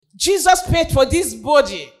Jesus paid for this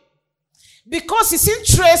body because he's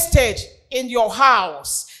interested in your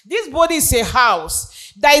house. This body is a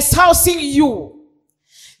house that is housing you.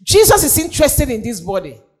 Jesus is interested in this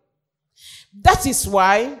body. That is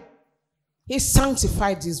why he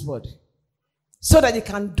sanctified this body, so that he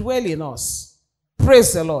can dwell in us.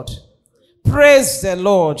 Praise the Lord. Praise the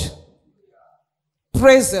Lord.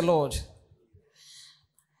 Praise the Lord.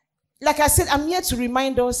 Like I said, I'm here to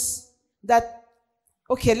remind us that,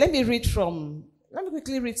 okay, let me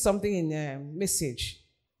quickly read something in a message.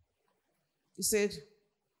 He said,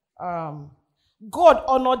 God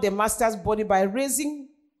honored the master's body by raising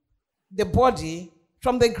the body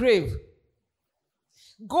from the grave.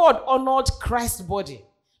 God honored Christ's body.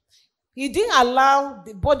 He didn't allow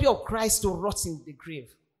the body of Christ to rot in the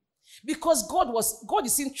grave, because God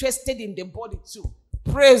is interested in the body too.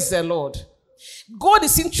 Praise the Lord. God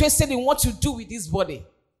is interested in what you do with this body.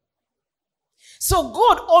 So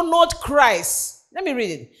God honored Christ. Let me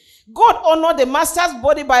read it. God honored the master's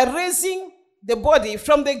body by raising the body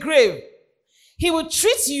from the grave. He will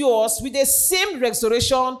treat yours with the same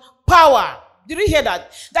resurrection power. Did you hear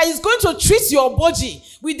that? That he's going to treat your body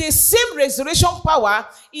with the same resurrection power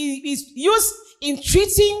he is used in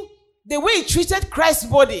treating the way he treated Christ's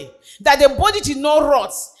body. That the body did not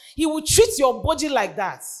rot. He will treat your body like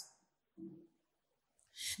that.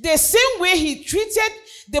 The same way he treated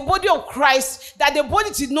the body of Christ, that the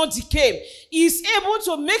body did not decay, he is able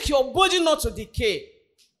to make your body not to decay.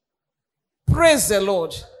 Praise the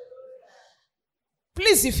Lord.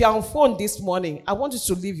 Please, if you're on phone this morning, I want you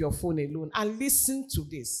to leave your phone alone and listen to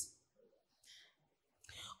this.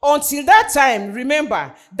 Until that time,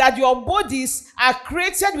 remember that your bodies are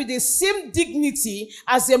created with the same dignity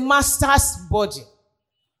as a master's body.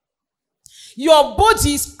 Your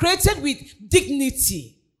body is created with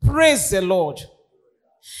dignity. Praise the Lord.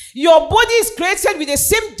 Your body is created with the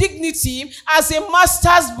same dignity as a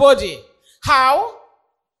master's body. How?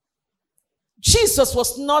 Jesus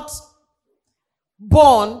was not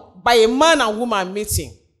born by a man and woman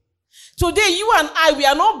meeting. Today, you and I, we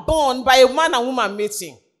are not born by a man and woman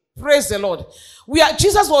meeting. Praise the Lord.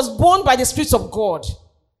 Jesus was born by the Spirit of God.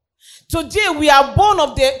 Today, we are born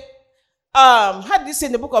of the, how did it say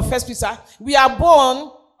in the book of 1 Peter? We are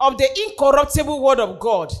born of the incorruptible word of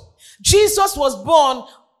God. Jesus was born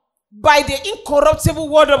by the incorruptible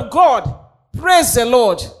word of God. Praise the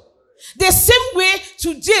Lord. The same way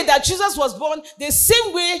today that Jesus was born, the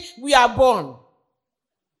same way we are born.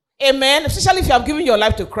 Amen. Especially if you have given your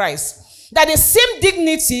life to Christ. That the same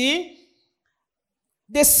dignity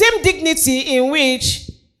in which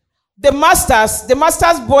the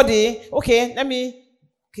master's body,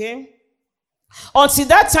 until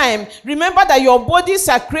that time, remember that your bodies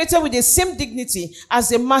are created with the same dignity as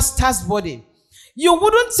the master's body. You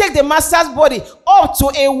wouldn't take the master's body up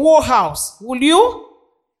to a war house, will you?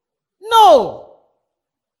 No.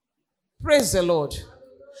 Praise the Lord.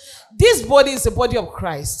 This body is the body of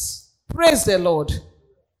Christ. Praise the Lord.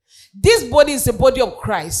 This body is the body of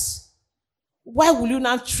Christ. Why will you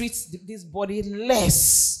not treat this body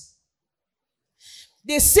less?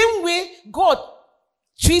 The same way God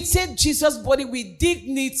treated Jesus' body with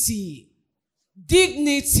dignity.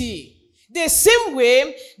 Dignity. The same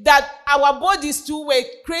way that our bodies too were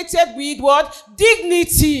created with what?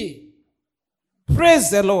 Dignity. Praise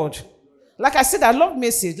the Lord. Like I said, I love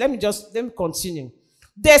message. Let me continue.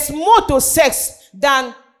 There's more to sex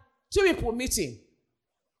than two people meeting.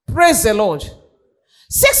 Praise the Lord.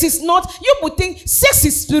 Sex is not, you would think sex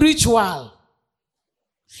is spiritual.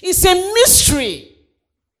 It's a mystery.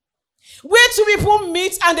 Where two people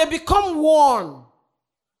meet and they become one.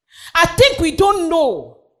 I think we don't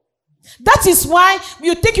know. That is why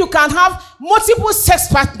you think you can have multiple sex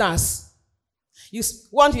partners.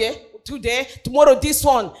 One here, today, tomorrow this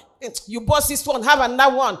one. You boss this one, have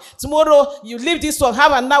another one. Tomorrow you leave this one,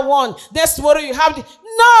 have another one. Next tomorrow you have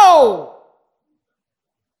No!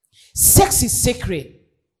 Sex is sacred.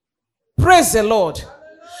 Praise the Lord.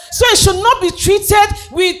 So it should not be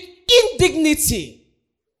treated with indignity.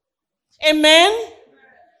 Amen?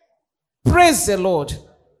 Praise the Lord.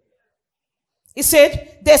 He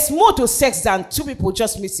said, there's more to sex than two people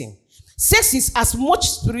just meeting. Sex is as much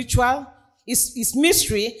spiritual, is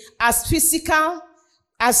mystery, as physical,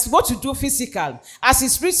 as what you do physical. As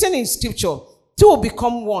it's written in scripture, two will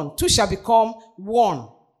become one. Two shall become one.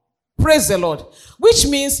 Praise the Lord. Which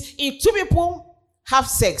means if two people have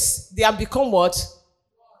sex, they have become what?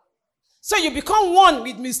 So you become one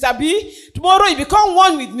with Mr. B. Tomorrow you become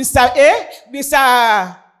one with Mr. A.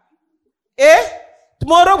 Mr. A.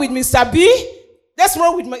 Tomorrow with Mr. B. That's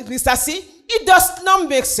wrong with Mr. C. It does not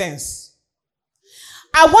make sense.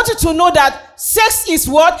 I want you to know that sex is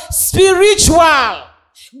what? Spiritual.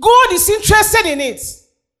 God is interested in it.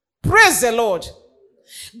 Praise the Lord.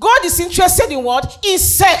 God is interested in what? In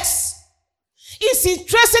sex. He's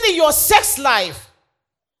interested in your sex life.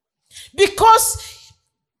 Because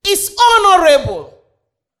it's honorable.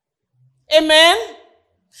 Amen.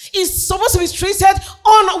 It's supposed to be treated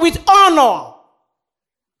with honor.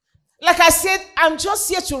 Like I said, I'm just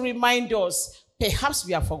here to remind us. Perhaps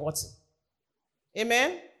we have forgotten.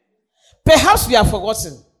 Amen. Perhaps we have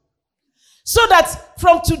forgotten. So that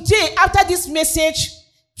from today, after this message,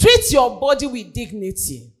 treat your body with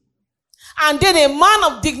dignity. And then a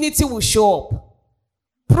man of dignity will show up.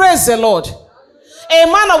 Praise the Lord. A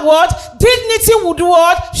man of what? Dignity will do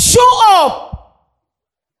what? Show up.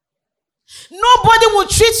 Nobody will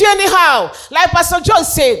treat you anyhow. Like Pastor John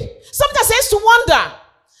said. Sometimes I used to wonder,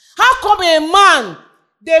 how come a man,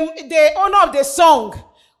 the owner of the song,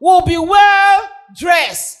 will be well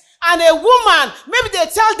dressed, and a woman, maybe they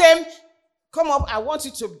tell them, come up, I want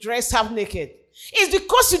you to dress half naked. It's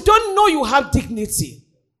because you don't know you have dignity.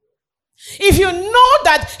 If you know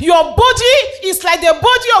that your body is like the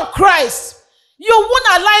body of Christ, you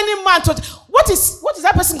won't allow any man to. What is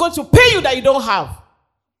that person going to pay you that you don't have?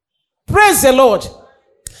 Praise the Lord.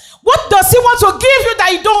 What does he want to give you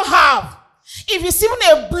that you don't have? If he's even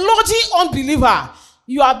a bloody unbeliever,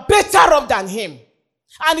 you are better off than him.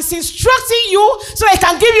 And he's instructing you so he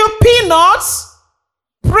can give you peanuts.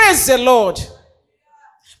 Praise the Lord.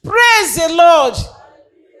 Praise the Lord.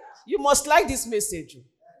 You must like this message.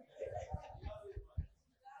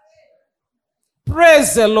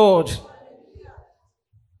 Praise the Lord.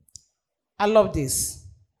 I love this.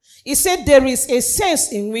 He said there is a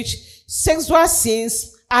sense in which sexual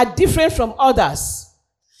sins are different from others.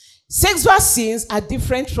 Sexual sins are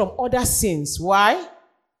different from other sins. Why?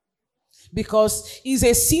 Because it's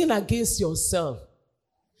a sin against yourself.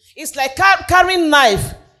 It's like carrying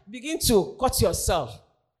knife, begin to cut yourself.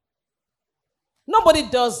 Nobody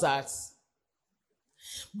does that.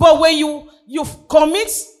 But when you commit,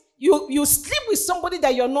 you sleep with somebody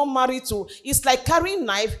that you're not married to, it's like carrying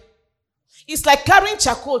knife. It's like carrying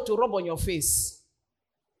charcoal to rub on your face.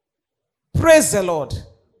 Praise the Lord.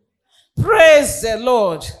 Praise the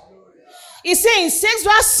Lord. He said in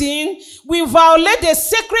sexual sin, we violate the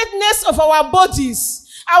sacredness of our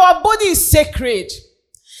bodies. Our body is sacred.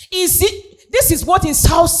 This is what is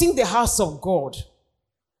housing the house of God.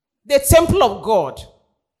 The temple of God.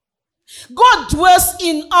 God dwells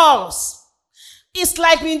in us. It's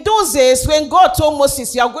like in those days when God told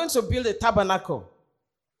Moses, you are going to build a tabernacle.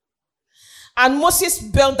 And Moses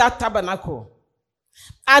built that tabernacle.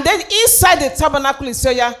 And then inside the tabernacle, he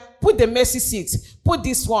said, yeah, put the mercy seat. Put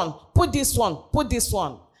this one. Put this one. Put this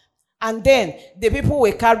one. And then the people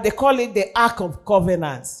will carry, they call it the Ark of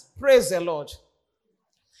Covenants. Praise the Lord.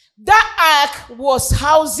 That ark was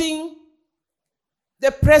housing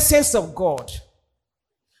the presence of God.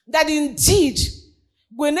 That indeed,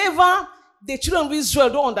 whenever the children of Israel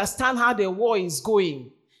don't understand how the war is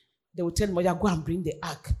going, they will tell Moses, go and bring the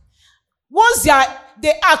ark. Once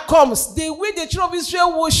the ark comes, the way the children of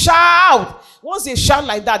Israel will shout. Once they shout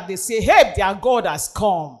like that, they say, hey, their God has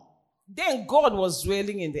come. Then God was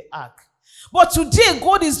dwelling in the ark. But today,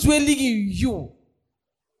 God is dwelling in you.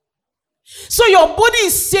 So your body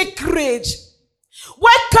is sacred.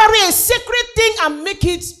 Why carry a sacred thing and make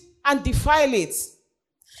it and defile it?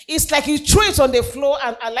 It's like you throw it on the floor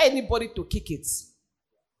and allow anybody to kick it.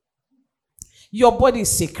 Your body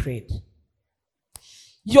is sacred.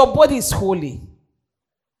 Your body is holy.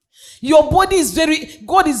 Your body is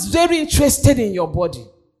God is very interested in your body.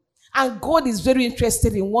 And God is very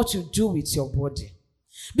interested in what you do with your body.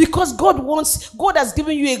 Because God has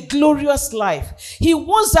given you a glorious life. He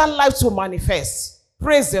wants that life to manifest.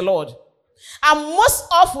 Praise the Lord. And most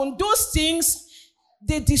often, those things,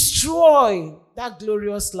 they destroy that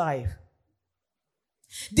glorious life.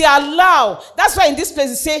 They allow. That's why in this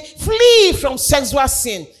place it says, flee from sexual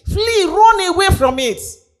sin. Flee, run away from it.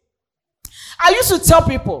 I used to tell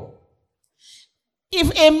people,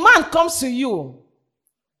 if a man comes to you,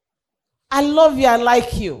 I love you, I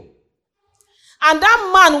like you, and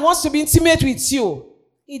that man wants to be intimate with you,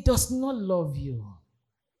 he does not love you.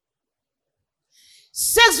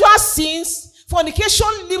 Sexual sins, fornication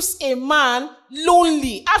leaves a man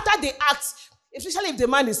lonely. After the act, especially if the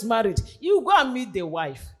man is married, you go and meet the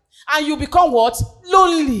wife. And you become what?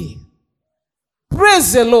 Lonely.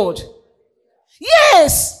 Praise the Lord.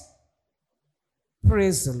 Yes.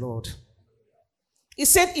 Praise the Lord. He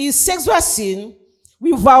said in sexual sin,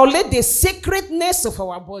 we violate the sacredness of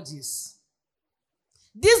our bodies.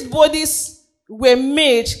 These bodies were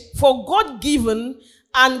made for God-given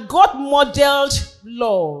And God modeled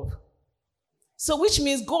love. So which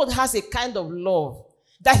means God has a kind of love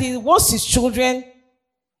that he wants his children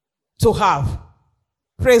to have.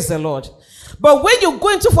 Praise the Lord. But when you go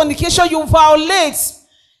into fornication, you violate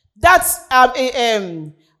that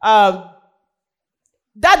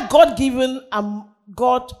that God-given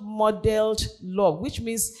God-modeled love, which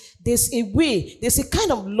means there's a way, there's a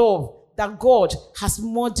kind of love that God has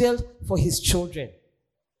modeled for his children.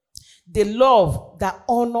 The love that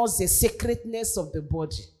honors the sacredness of the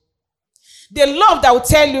body. The love that will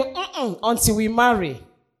tell you, until we marry.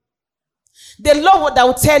 The love that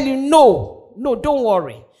will tell you, no, don't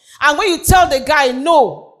worry. And when you tell the guy,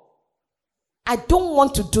 no, I don't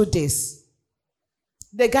want to do this,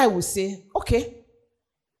 the guy will say, okay.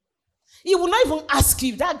 He will not even ask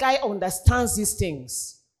you if that guy understands these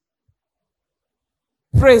things.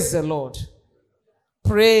 Praise the Lord.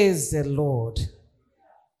 Praise the Lord.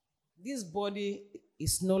 This body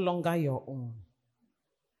is no longer your own.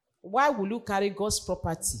 Why will you carry God's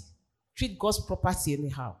property? Treat God's property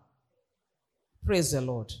anyhow. Praise the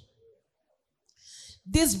Lord.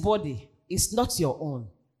 This body is not your own.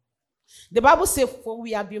 The Bible says, for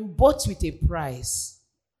we have been bought with a price.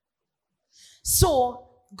 So,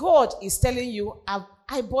 God is telling you,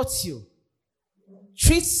 I bought you.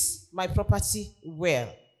 Treat my property well.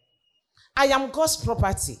 I am God's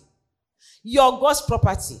property. You're God's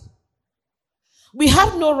property. We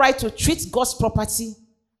have no right to treat God's property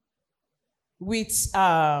with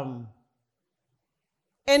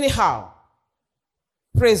anyhow.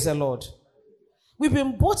 Praise the Lord. We've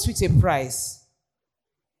been bought with a price.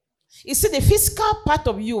 You see, the physical part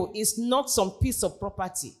of you is not some piece of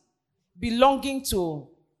property belonging to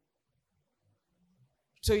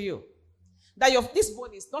you. That this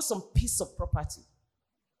body is not some piece of property.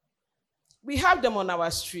 We have them on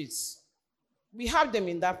our streets. We have them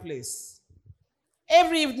in that place.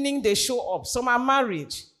 Every evening they show up. Some are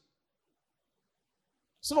married.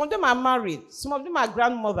 Some of them are married. Some of them are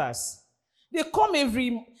grandmothers. They come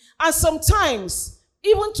and sometimes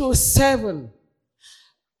even to 7.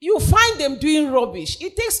 You find them doing rubbish.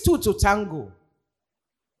 It takes 2 to tango.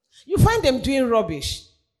 You find them doing rubbish.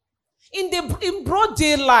 In broad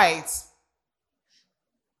daylight.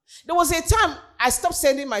 There was a time I stopped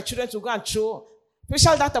sending my children to go and throw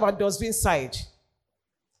special that about dustbin side.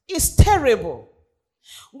 It's terrible.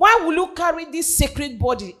 Why will you carry this sacred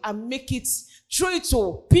body and make it, throw it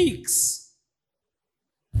to pigs?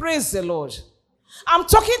 Praise the Lord. I'm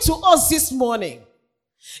talking to us this morning.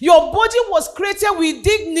 Your body was created with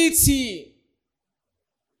dignity.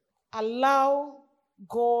 Allow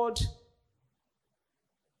God,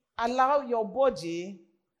 allow your body,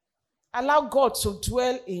 allow God to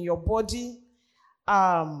dwell in your body.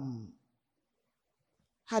 How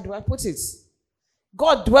do I put it?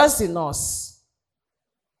 God dwells in us.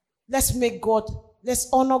 Let's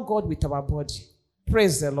honor God with our body.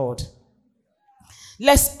 Praise the Lord.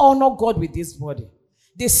 Let's honor God with this body.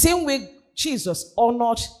 The same way Jesus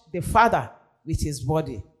honored the Father with his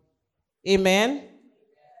body. Amen.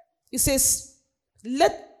 He says,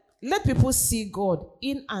 let people see God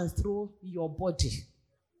in and through your body.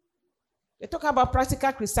 We're talking about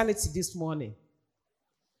practical Christianity this morning.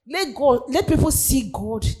 Let people see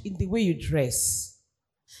God in the way you dress.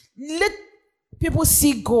 Let people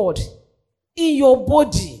see God in your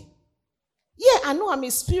body. Yeah, I know I'm a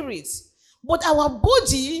spirit. But our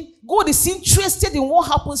body, God is interested in what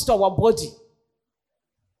happens to our body.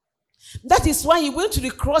 That is why he went to the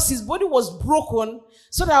cross. His body was broken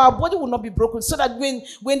so that our body will not be broken. So that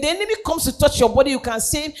when the enemy comes to touch your body, you can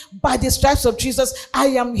say, by the stripes of Jesus, I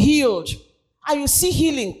am healed. And you see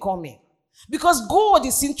healing coming. Because God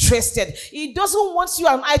is interested. He doesn't want you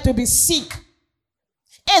and I to be sick.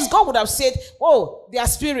 As God would have said, oh, they are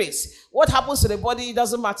spirits. What happens to the body, it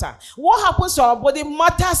doesn't matter. What happens to our body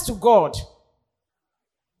matters to God.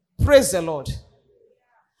 Praise the Lord.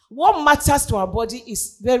 What matters to our body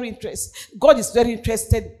is very interesting. God is very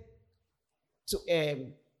interested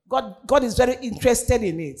God is very interested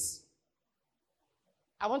in it.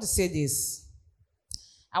 I want to say this.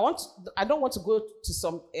 I don't want to go to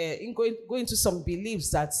some go into some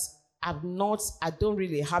beliefs that I don't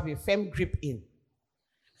really have a firm grip in.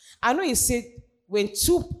 I know he said when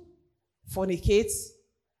 2 fornicate,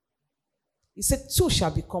 he said 2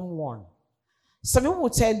 shall become 1. Some people will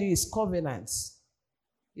tell you it's covenants.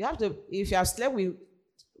 You have to, if you have slept with,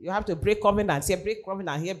 you have to break covenants here, break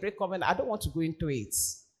covenant here, break covenant. I don't want to go into it.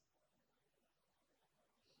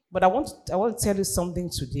 But I want to tell you something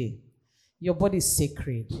today. Your body is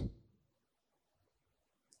sacred.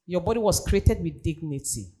 Your body was created with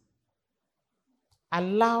dignity.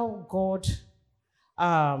 Allow God,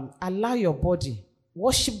 allow your body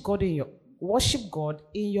Worship God in your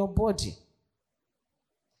body.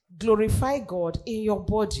 Glorify God in your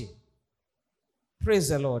body. Praise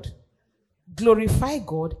the Lord. Glorify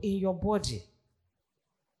God in your body.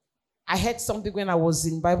 I heard something when I was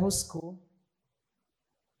in Bible school,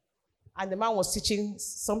 and the man was teaching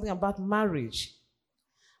something about marriage.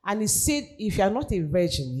 And he said, if you are not a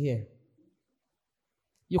virgin here,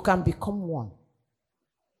 you can become one.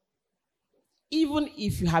 Even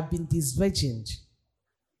if you have been disvirgined,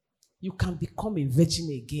 you can become a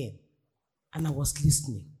virgin again. And I was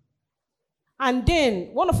listening. And then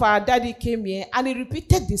one of our daddy came here and he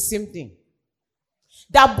repeated the same thing.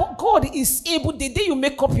 That God is able, the day you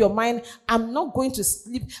make up your mind, I'm not going to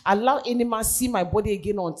sleep, allow any man see my body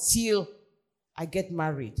again until I get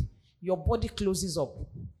married. Your body closes up.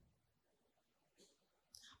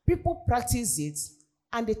 People practice it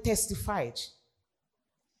and they testified.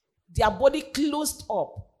 Their body closed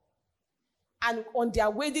up. And on their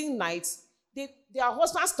wedding night, their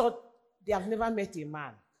husbands thought they have never met a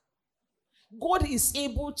man. God is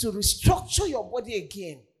able to restructure your body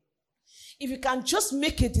again. If you can just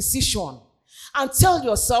make a decision and tell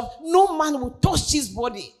yourself, no man will touch this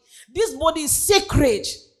body. This body is sacred.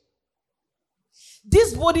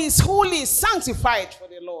 This body is holy, sanctified for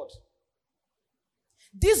the Lord.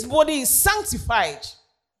 This body is sanctified.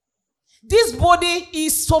 This body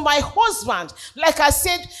is for my husband. Like I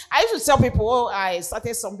said, I used to tell people, I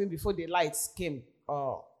started something before the lights came.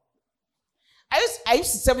 I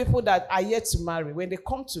used to tell people that are yet to marry. When they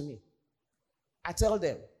come to me, I tell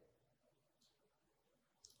them.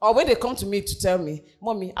 Or when they come to me to tell me,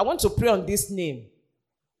 Mommy, I want to pray on this name.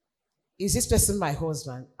 Is this person my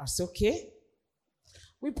husband? I say, okay.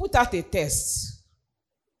 We put out a test.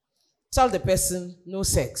 Tell the person, no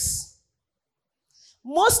sex.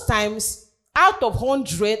 Most times, out of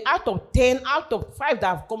 100, out of 10, out of 5 that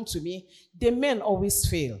have come to me, the men always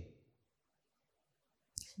fail.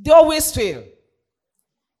 They always fail.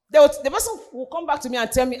 The person will come back to me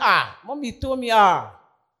and tell me, Mommy told me, I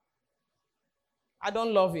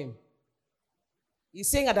don't love him.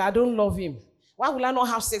 He's saying that I don't love him. Why will I not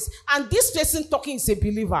have sex? And this person talking is a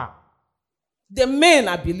believer. The men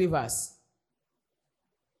are believers.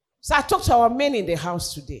 So I talk to our men in the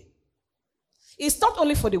house today. It's not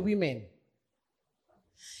only for the women.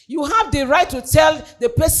 You have the right to tell the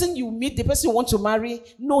person you meet, the person you want to marry,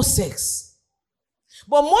 no sex.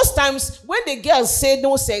 But most times, when the girls say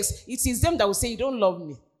no sex, it is them that will say, you don't love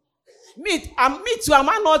me. Me too, am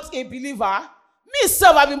I not a believer? Me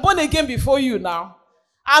self, I've been born again before you now.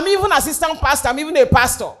 I'm even assistant pastor, I'm even a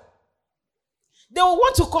pastor. They will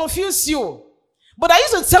want to confuse you. But I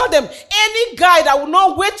used to tell them, any guy that will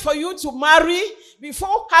not wait for you to marry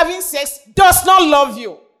before having sex does not love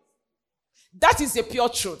you. That is the pure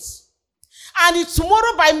truth. And if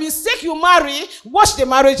tomorrow by mistake you marry, watch the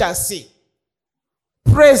marriage and see.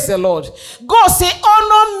 Praise the Lord. God say,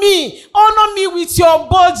 honor me with your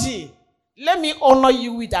body. Let me honor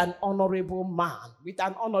you with an honorable man, with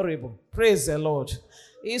an honorable. Praise the Lord.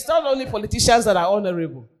 It's not only politicians that are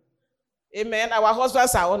honorable. Amen. Our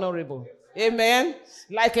husbands are honorable. Amen.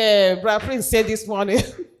 Like Brother Prince said this morning.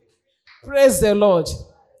 Praise the Lord.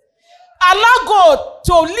 Allow God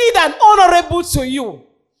to lead an honorable to you.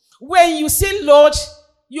 When you say, Lord,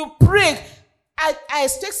 you pray. I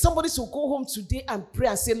expect somebody to go home today and pray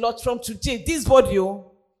and say, Lord, from today, this body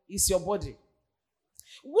is your body.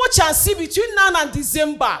 Watch and see between now and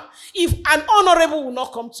December if an honorable will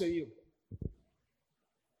not come to you.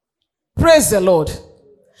 Praise the Lord.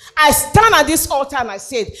 I stand at this altar and I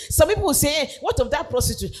said, some people will say, hey, what of that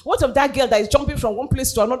prostitute? What of that girl that is jumping from one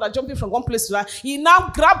place to another, jumping from one place to another? He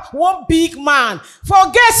now grab one big man.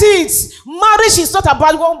 Forget it. Marriage is not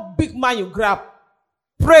about one big man you grab.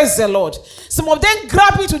 Praise the Lord. Some of them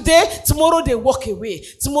grab it today, tomorrow they walk away.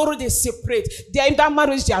 Tomorrow they separate. They are in that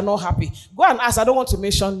marriage, they are not happy. Go and ask, I don't want to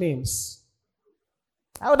mention names.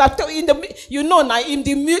 I would have told you, now, in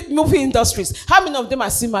the movie industries, how many of them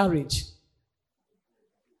are still marriage?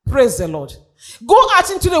 Praise the Lord. Go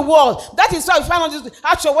out into the world. That is why we find out this.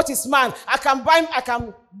 Actually, what is man? I can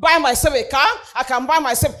buy myself a car. I can buy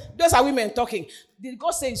myself. Those are women talking.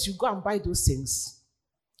 God says you go and buy those things.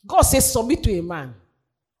 God says submit to a man.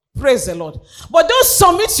 Praise the Lord. But don't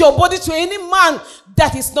submit your body to any man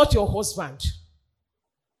that is not your husband.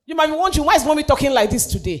 You might be wondering, why is mommy talking like this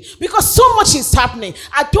today? Because so much is happening.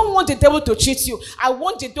 I don't want the devil to cheat you. I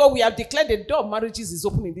want the door. We have declared the door of marriages is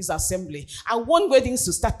open in this assembly. I want weddings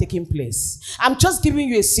to start taking place. I'm just giving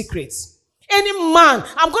you a secret. Any man,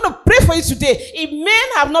 I'm going to pray for you today. If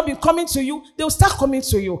men have not been coming to you, they will start coming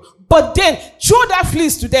to you. But then, throw that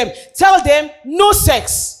fleece to them. Tell them, no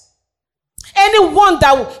sex. Anyone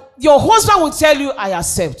that your husband will tell you, I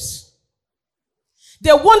accept.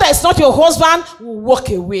 The one that is not your husband will walk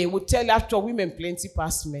away, will tell you, after women plenty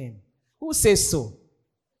past men. Who says so?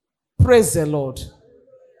 Praise the Lord.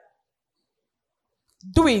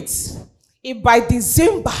 Do it. If by this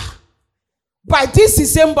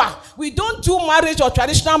December, we don't do marriage or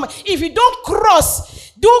traditional, if you don't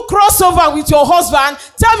do crossover with your husband,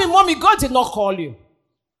 tell me, mommy, God did not call you.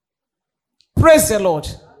 Praise the Lord.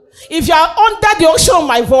 If you are under the unction of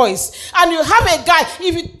my voice and you have a guy,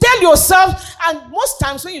 if you tell yourself, and most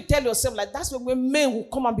times when you tell yourself like that's when men will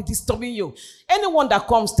come and be disturbing you. Anyone that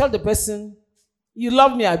comes, tell the person, you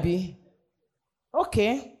love me, Abi.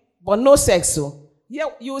 Okay, but no sex. So yeah,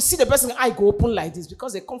 you will see the person eye go open like this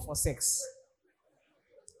because they come for sex.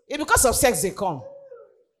 It's because of sex they come.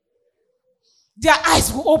 Their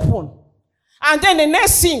eyes will open. And then the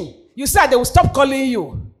next thing, you say they will stop calling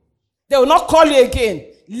you. They will not call you again.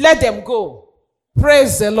 Let them go.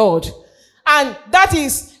 Praise the Lord. And that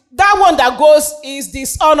one that goes is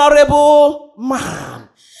dishonorable man.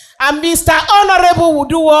 And Mr. Honorable will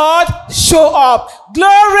do what? Show up.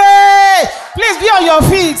 Glory! Please be on your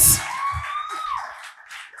feet.